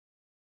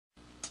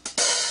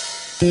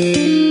To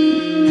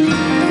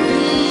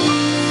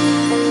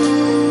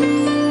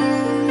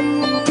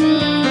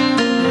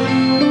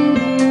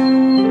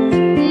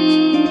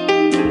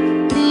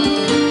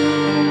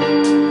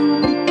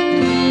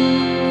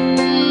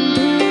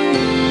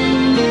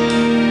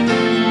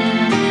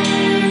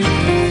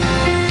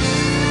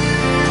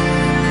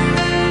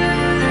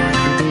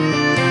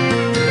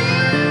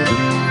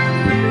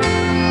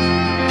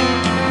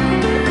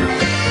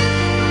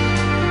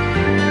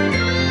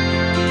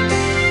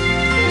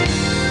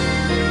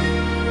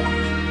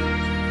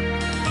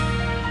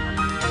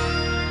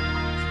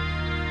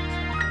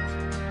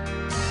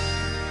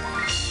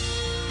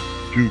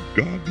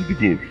God be the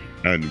glory,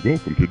 and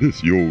welcome to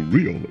this, your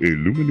real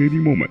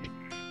illuminating moment.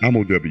 I'm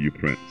O.W.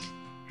 Prince.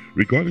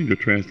 Regarding the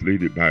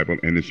translated Bible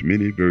and its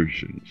many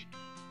versions,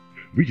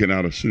 we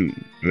cannot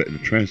assume that the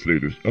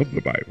translators of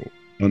the Bible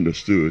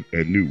understood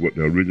and knew what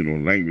the original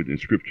language and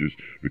scriptures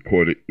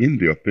recorded in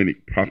the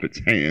authentic prophet's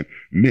hand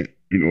meant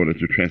in order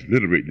to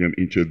transliterate them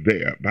into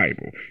their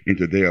Bible,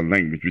 into their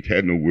language, which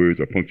had no words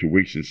or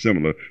punctuation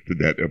similar to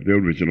that of the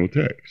original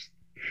text.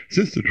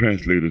 Since the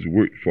translators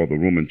worked for the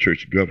Roman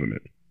Church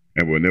government,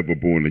 and were never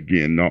born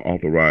again nor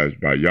authorized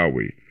by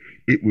Yahweh,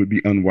 it would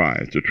be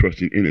unwise to trust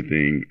in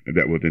anything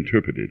that was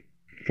interpreted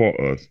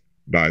for us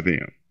by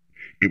them.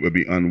 It would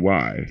be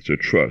unwise to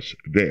trust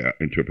their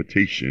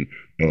interpretation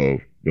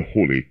of the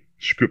Holy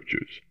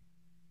Scriptures.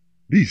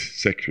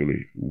 These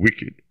sexually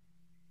wicked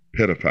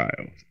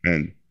pedophiles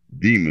and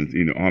demons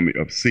in the army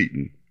of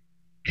Satan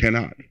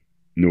cannot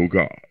know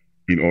God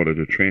in order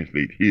to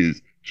translate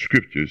his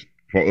scriptures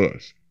for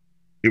us.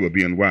 It would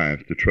be unwise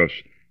to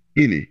trust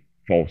any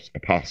false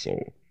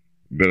apostle,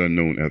 better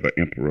known as the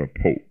emperor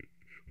pope,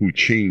 who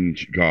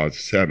changed God's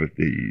Sabbath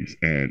days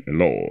and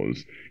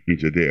laws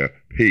into their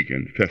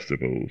pagan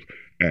festivals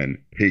and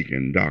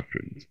pagan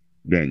doctrines.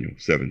 Daniel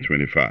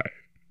 7:25.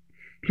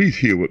 Please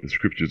hear what the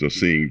scriptures are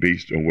saying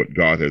based on what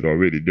God has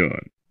already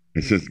done.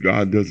 And since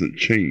God doesn't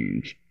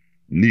change,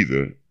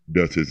 neither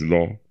does his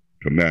law,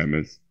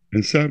 commandments,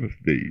 and Sabbath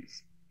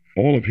days.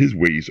 All of his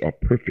ways are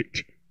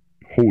perfect,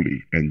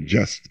 holy, and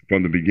just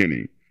from the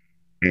beginning,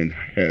 and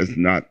has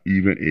not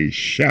even a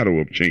shadow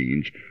of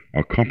change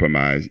or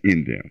compromise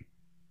in them.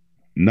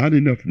 Not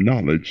enough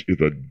knowledge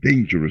is a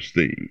dangerous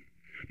thing,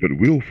 but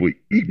willful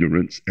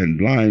ignorance and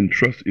blind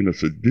trust in a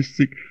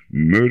sadistic,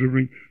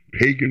 murdering,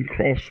 pagan,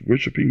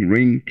 cross-worshiping,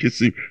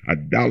 ring-kissing,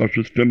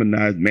 idolatrous,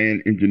 feminized,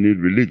 man-engineered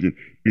religion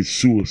is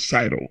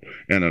suicidal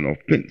and an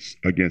offense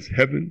against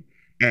heaven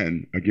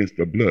and against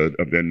the blood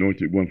of the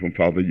anointed one from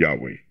Father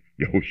Yahweh,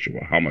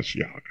 Yahushua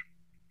HaMashiach.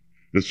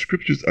 The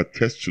scriptures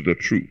attest to the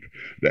truth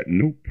that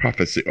no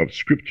prophecy of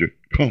scripture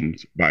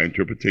comes by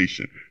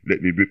interpretation.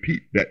 Let me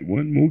repeat that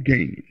one more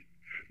again.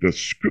 The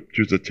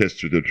scriptures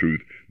attest to the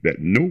truth that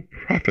no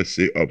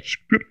prophecy of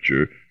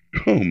scripture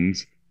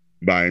comes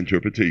by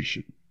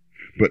interpretation.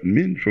 But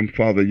men from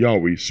Father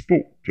Yahweh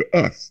spoke to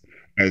us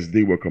as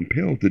they were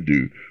compelled to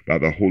do by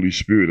the Holy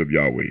Spirit of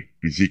Yahweh,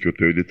 Ezekiel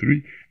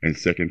 33 and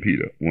 2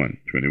 Peter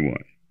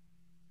 1:21.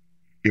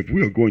 If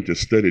we are going to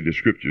study the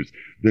scriptures,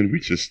 then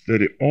we should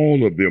study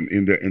all of them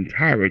in their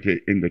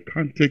entirety in the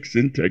context,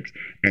 syntax,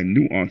 and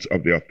nuance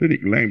of the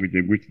authentic language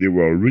in which they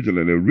were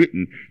originally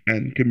written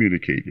and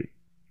communicated.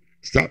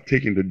 Stop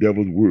taking the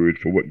devil's word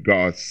for what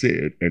God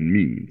said and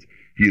means.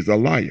 He is a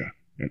liar,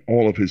 and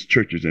all of his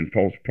churches and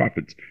false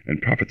prophets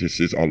and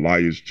prophetesses are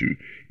liars too.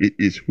 It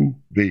is who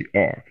they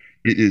are.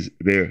 It is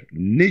their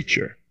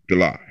nature to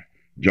lie.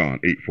 John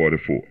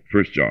 8:44,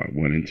 1 John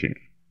 1:10.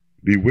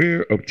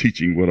 Beware of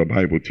teaching what a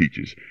Bible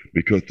teaches,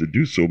 because to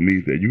do so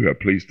means that you have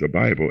placed the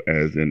Bible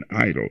as an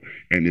idol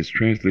and its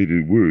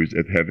translated words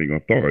as having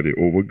authority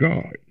over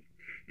God.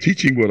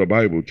 Teaching what a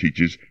Bible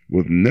teaches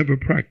was never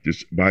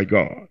practiced by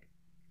God.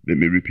 Let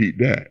me repeat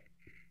that.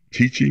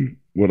 Teaching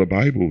what a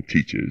Bible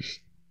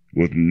teaches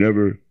was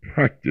never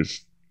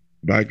practiced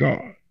by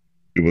God.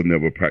 It was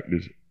never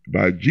practiced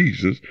by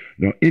Jesus,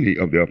 nor any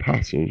of the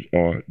apostles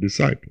or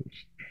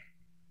disciples.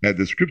 As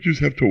the scriptures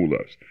have told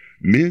us,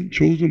 men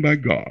chosen by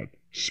God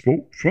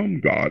spoke from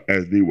God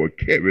as they were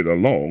carried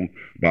along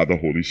by the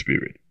Holy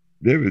Spirit.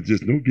 There is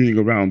just no getting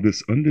around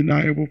this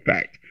undeniable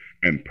fact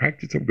and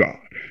practice of God.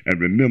 And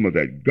remember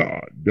that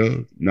God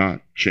does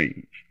not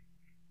change.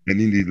 And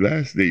in these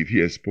last days, he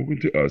has spoken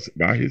to us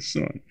by his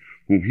Son,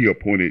 whom he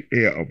appointed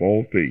heir of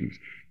all things,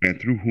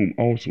 and through whom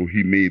also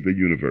he made the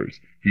universe.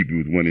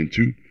 Hebrews 1 and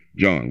 2,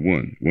 John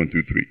 1, 1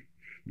 through 3.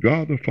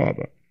 God the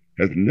Father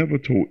has never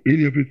told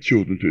any of his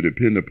children to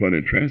depend upon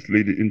a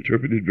translated,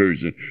 interpreted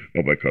version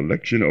of a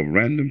collection of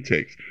random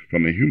texts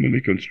from a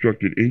humanly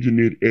constructed,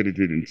 engineered,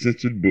 edited, and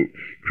censored book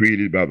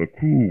created by the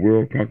cruel,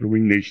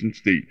 world-conquering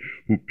nation-state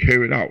who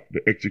carried out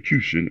the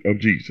execution of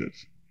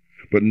Jesus.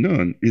 But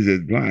none is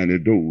as blind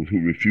as those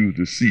who refuse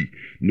to see,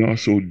 nor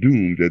so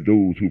doomed as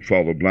those who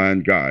follow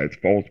blind guides,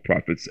 false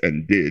prophets,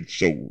 and dead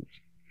souls.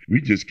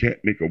 We just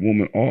can't make a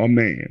woman or a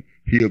man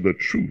hear the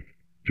truth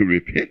to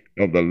repent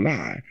of the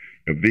lie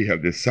if they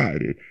have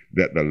decided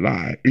that the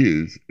lie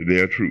is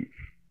their truth.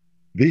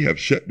 They have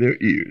shut their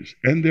ears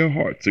and their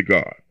hearts to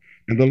God,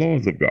 and the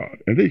laws of God,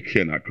 and they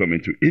cannot come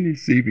into any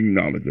saving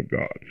knowledge of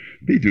God.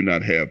 They do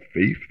not have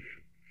faith.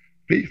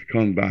 Faith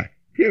comes by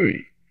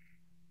hearing,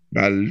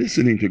 by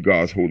listening to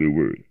God's holy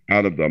word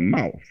out of the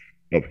mouth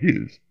of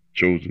his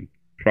chosen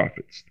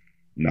prophets,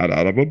 not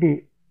out of a book,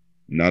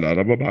 not out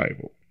of a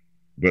Bible,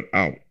 but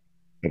out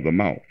of the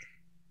mouth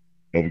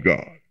of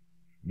God.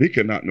 They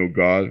cannot know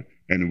God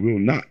and will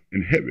not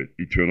inherit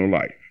eternal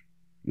life.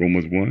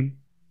 Romans 1,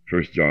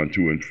 1 John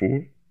 2 and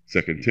 4,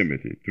 2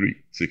 Timothy 3,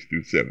 6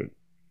 through 7.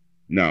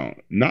 Now,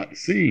 not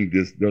seeing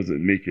this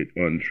doesn't make it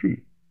untrue,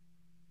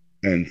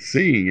 and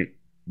saying it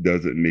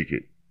doesn't make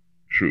it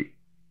true.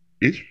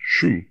 It's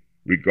true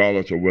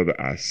regardless of whether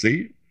I say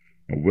it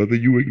or whether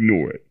you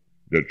ignore it.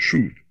 The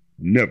truth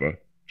never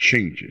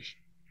changes.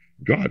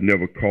 God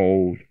never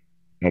called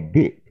a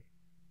book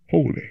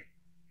holy.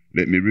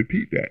 Let me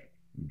repeat that.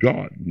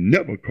 God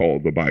never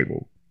called the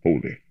Bible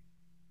holy.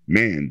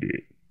 Man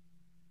did.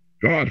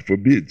 God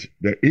forbids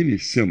that any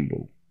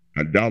symbol,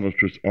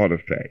 idolatrous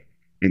artifact,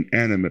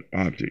 inanimate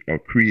object, or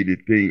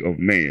created thing of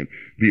man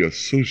be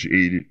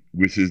associated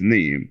with his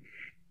name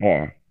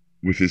or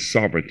with his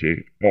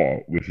sovereignty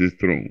or with his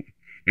throne.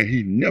 And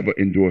he never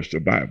endorsed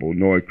the Bible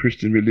nor a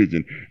Christian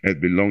religion as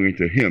belonging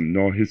to him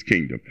nor his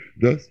kingdom.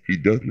 Thus, he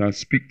does not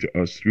speak to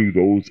us through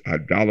those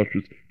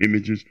idolatrous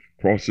images,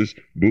 crosses,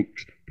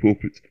 books,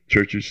 pulpits,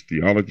 churches,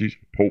 theologies,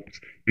 popes,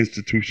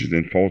 institutions,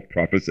 and false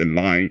prophets and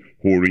lying,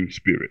 whoring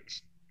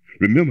spirits.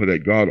 Remember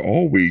that God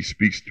always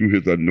speaks through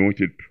his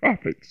anointed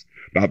prophets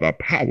by the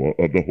power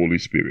of the Holy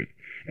Spirit.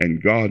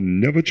 And God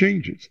never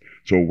changes.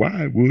 So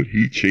why would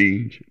he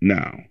change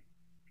now?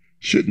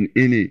 Shouldn't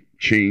any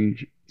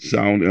change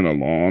sound an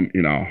alarm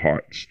in our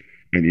hearts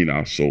and in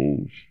our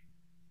souls?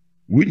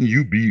 Wouldn't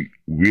you be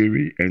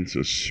weary and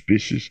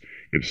suspicious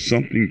if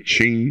something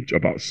changed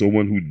about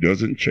someone who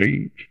doesn't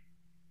change?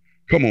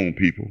 Come on,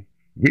 people.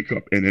 Wake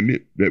up and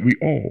admit that we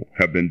all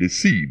have been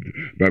deceived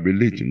by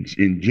religions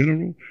in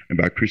general and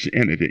by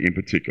Christianity in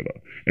particular.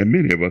 And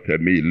many of us have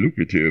made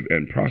lucrative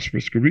and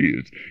prosperous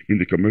careers in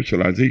the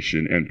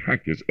commercialization and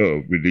practice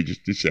of religious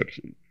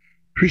deception.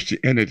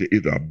 Christianity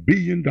is a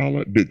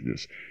billion-dollar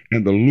business,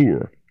 and the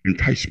lure,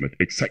 enticement,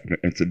 excitement,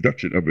 and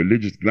seduction of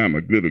religious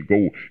glamour, glitter,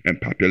 gold, and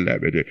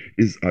popularity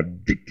is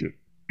addictive,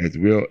 as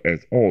well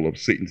as all of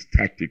Satan's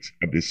tactics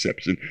of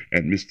deception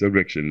and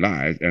misdirection,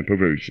 lies, and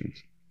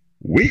perversions.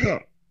 Wake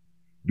up!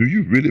 Do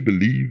you really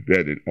believe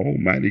that an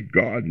almighty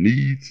God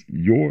needs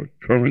your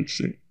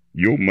currency,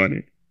 your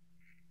money?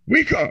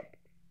 Wake up!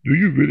 Do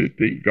you really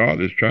think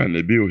God is trying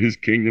to build his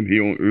kingdom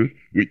here on earth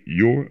with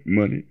your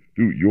money,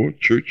 through your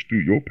church, through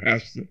your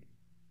pastor?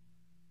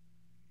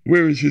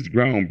 Where is his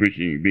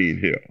groundbreaking being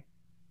held?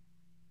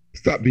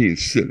 Stop being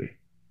silly.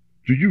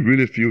 Do you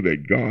really feel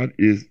that God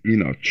is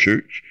in a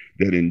church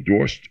that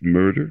endorsed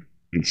murder,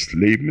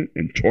 enslavement,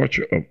 and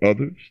torture of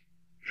others?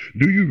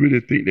 Do you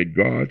really think that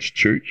God's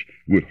church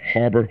would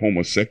harbor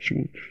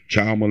homosexuals,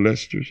 child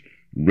molesters,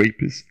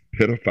 rapists,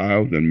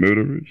 pedophiles, and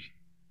murderers,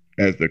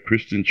 as the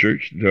Christian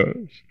church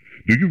does?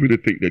 Do you really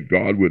think that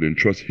God would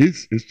entrust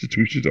his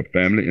institutions of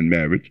family and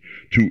marriage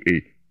to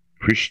a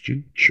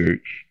Christian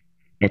church,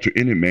 or to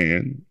any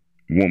man,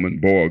 woman,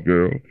 boy or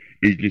girl,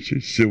 agency,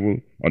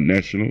 civil or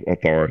national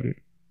authority?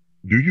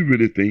 Do you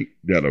really think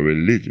that a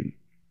religion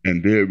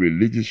and their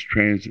religious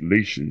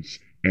translations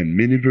and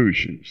many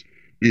versions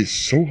is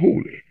so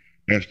holy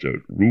as to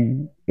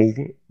rule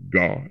over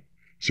God,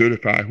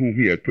 certify whom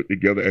he has put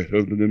together as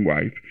husband and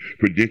wife,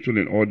 credential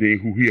and ordain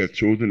who he has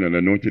chosen and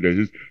anointed as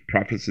his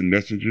prophets and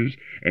messengers,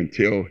 and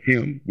tell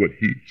him what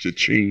he should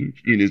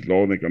change in his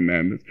laws and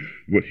commandments,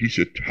 what he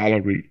should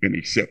tolerate and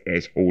accept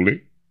as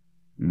holy?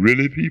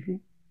 Really, people?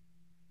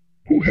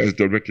 Who has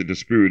directed the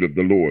Spirit of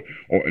the Lord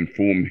or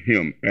informed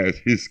him as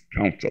his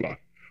counselor?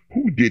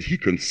 Who did he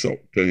consult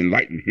to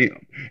enlighten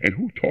him? And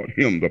who taught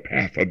him the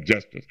path of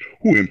justice?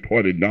 Who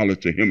imparted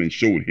knowledge to him and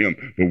showed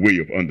him the way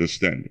of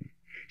understanding?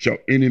 Shall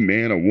any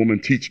man or woman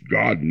teach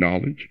God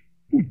knowledge?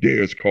 Who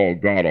dares call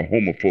God a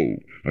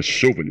homophobe, a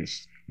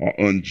chauvinist, or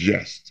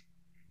unjust?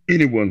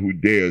 Anyone who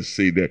dares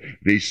say that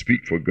they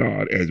speak for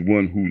God as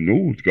one who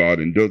knows God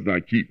and does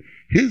not keep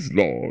his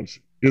laws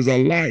is a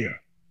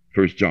liar.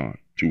 1 John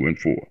 2 and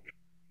 4.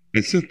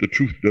 And since the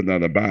truth does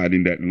not abide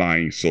in that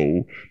lying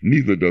soul,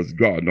 neither does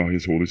God nor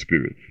his Holy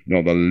Spirit,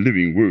 nor the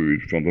living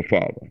word from the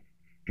Father.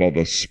 For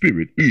the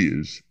Spirit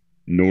is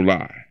no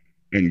lie.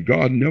 And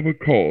God never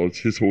caused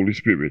his Holy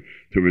Spirit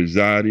to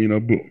reside in a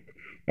book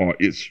or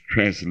its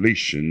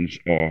translations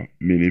or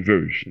many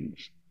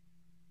versions.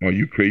 Are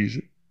you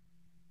crazy?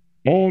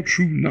 All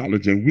true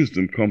knowledge and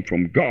wisdom come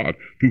from God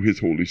through his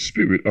Holy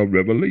Spirit of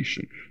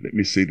revelation. Let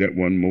me say that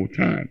one more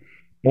time.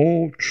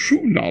 All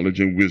true knowledge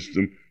and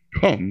wisdom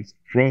comes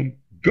from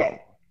God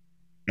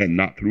and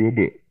not through a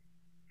book.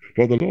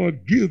 For the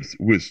Lord gives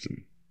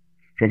wisdom.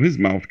 From his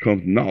mouth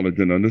comes knowledge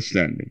and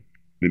understanding.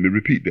 Let me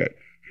repeat that.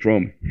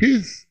 From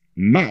his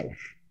mouth,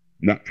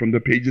 not from the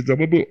pages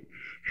of a book.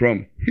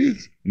 From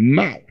his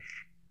mouth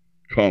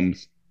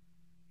comes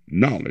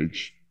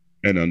knowledge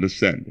and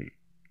understanding.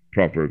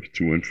 Proverbs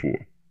 2 and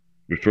 4.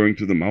 Referring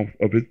to the mouth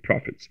of his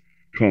prophets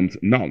comes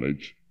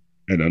knowledge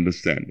and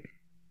understanding.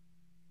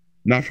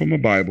 Not from a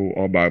Bible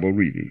or Bible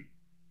reading,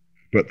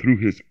 but through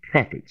his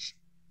prophets.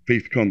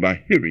 Faith comes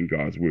by hearing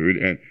God's word,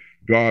 and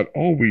God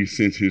always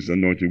sends his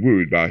anointed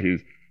word by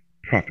his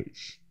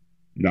prophets.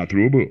 Not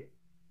through a book,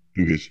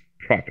 through his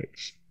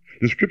prophets.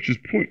 The scriptures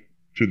point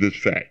to this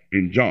fact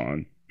in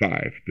John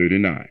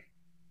 5:39.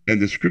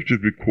 And the scriptures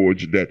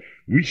records that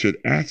we should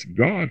ask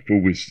God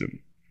for wisdom,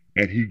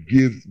 and he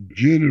gives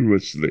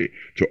generously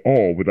to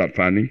all without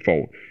finding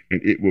fault,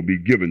 and it will be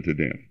given to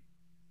them.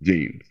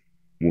 James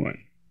 1.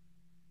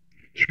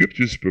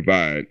 Scriptures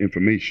provide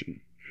information,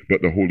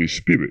 but the Holy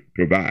Spirit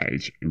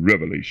provides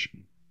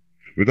revelation.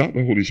 Without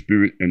the Holy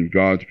Spirit and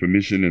God's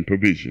permission and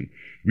provision,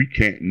 we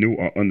can't know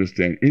or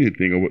understand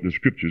anything of what the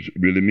scriptures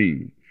really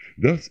mean.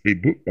 Thus, a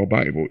book or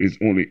Bible is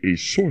only a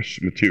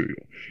source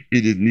material.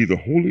 It is neither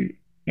holy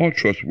or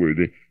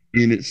trustworthy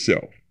in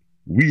itself.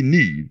 We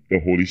need the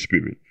Holy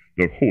Spirit,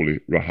 the Holy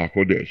Ruach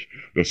HaKodesh,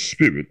 the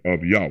Spirit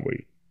of Yahweh,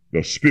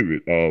 the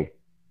Spirit of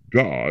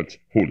God's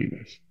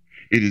holiness.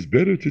 It is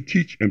better to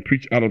teach and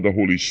preach out of the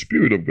Holy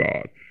Spirit of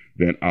God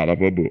than out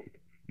of a book.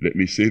 Let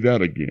me say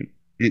that again.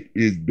 It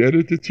is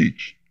better to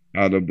teach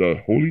out of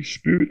the Holy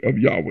Spirit of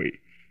Yahweh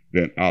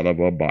than out of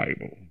a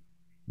Bible.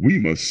 We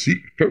must seek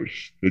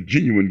first the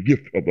genuine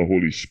gift of the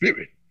Holy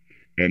Spirit,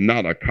 and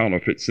not a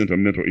counterfeit,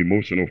 sentimental,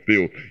 emotional,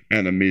 filled,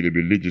 animated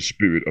religious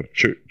spirit of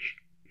church.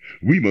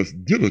 We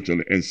must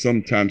diligently and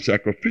sometimes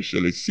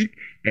sacrificially seek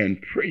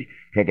and pray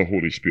for the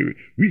Holy Spirit.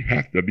 We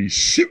have to be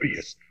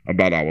serious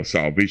about our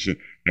salvation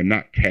and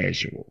not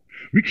casual.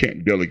 We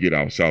can't delegate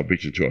our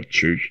salvation to a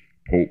church,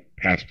 pope,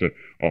 pastor,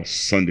 or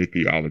Sunday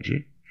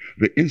theology.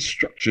 The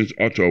instructions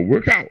are to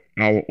work out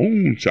our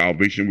own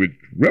salvation with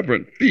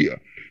reverent fear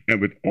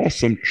and with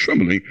awesome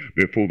trembling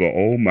before the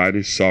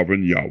Almighty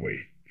Sovereign Yahweh.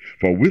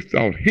 For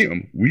without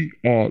him, we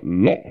are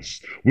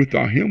lost.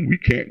 Without him, we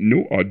can't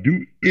know or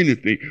do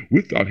anything.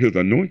 Without his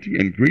anointing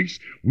and grace,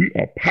 we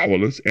are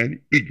powerless and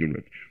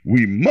ignorant.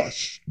 We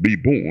must be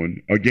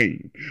born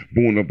again,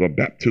 born of the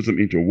baptism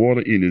into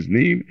water in his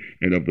name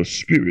and of the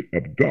Spirit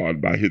of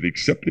God by his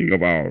accepting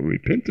of our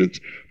repentance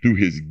through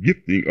his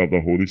gifting of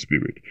the Holy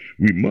Spirit.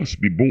 We must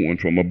be born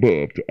from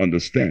above to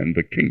understand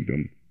the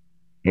kingdom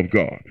of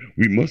God.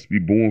 We must be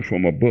born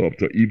from above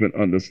to even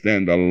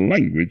understand the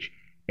language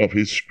of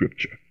his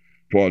scripture.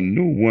 For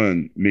no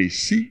one may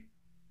see,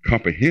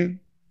 comprehend,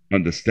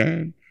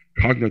 understand,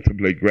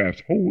 cognitively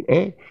grasp hold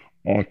of,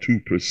 or to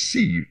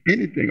perceive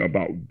anything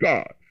about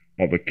God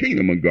or the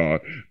kingdom of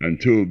God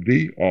until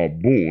they are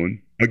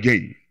born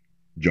again.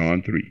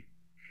 John 3.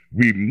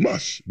 We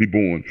must be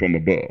born from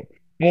above.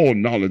 All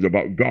knowledge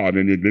about God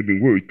and his living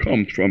word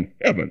comes from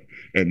heaven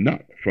and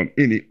not from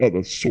any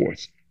other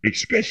source,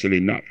 especially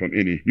not from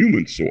any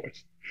human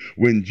source.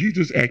 When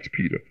Jesus asked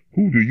Peter,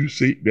 "Who do you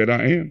say that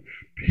I am?"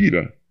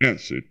 Peter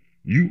answered,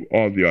 "You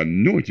are the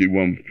anointed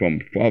one from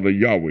Father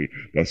Yahweh,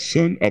 the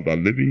Son of the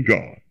living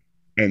God."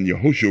 And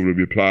Yehoshua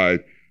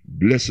replied,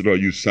 "Blessed are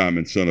you,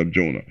 Simon, son of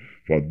Jonah,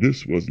 for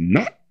this was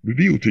not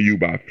revealed to you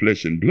by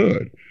flesh and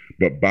blood,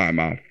 but by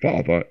my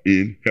Father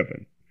in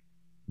heaven."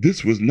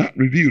 This was not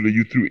revealed to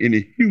you through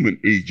any human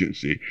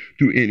agency,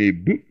 through any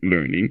book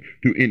learning,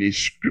 through any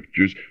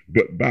scriptures,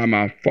 but by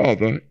my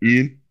Father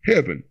in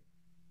heaven.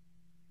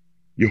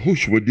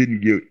 Yehoshua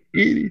didn't give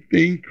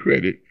anything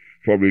credit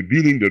for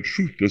revealing the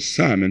truth to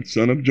Simon,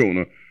 son of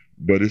Jonah,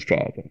 but his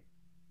father.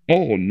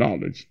 All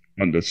knowledge,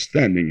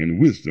 understanding, and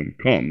wisdom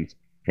comes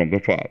from the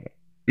Father.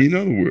 In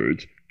other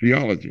words,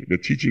 theology, the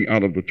teaching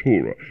out of the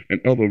Torah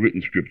and other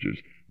written scriptures,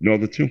 nor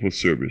the temple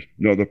service,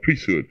 nor the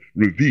priesthood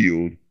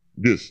revealed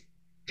this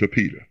to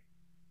Peter.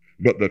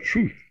 But the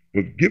truth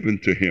was given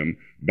to him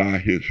by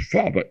his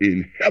Father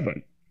in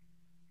heaven.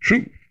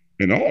 Truth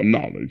and all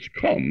knowledge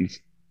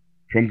comes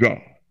from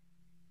God.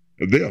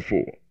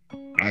 Therefore,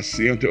 I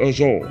say unto us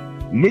all,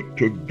 look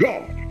to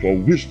God for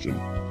wisdom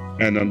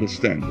and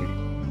understanding.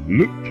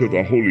 Look to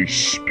the Holy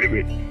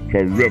Spirit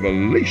for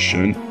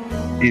revelation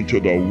into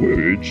the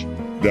words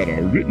that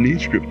are written in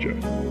Scripture.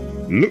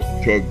 Look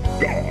to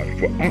God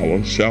for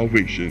our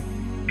salvation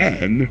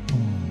and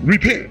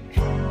repent.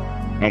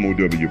 I'm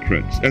O.W.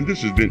 Prince, and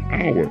this has been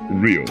our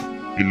real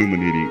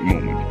illuminating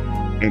moment.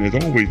 And as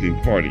always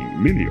imparting,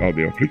 many are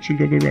the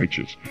afflictions of the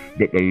righteous,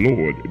 but the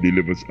Lord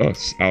delivers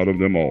us out of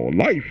them all.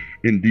 Life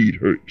indeed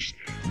hurts,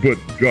 but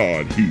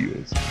God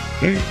heals.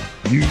 Thank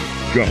you,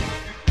 God.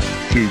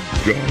 To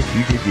God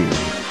be the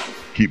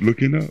glory. Keep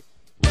looking up.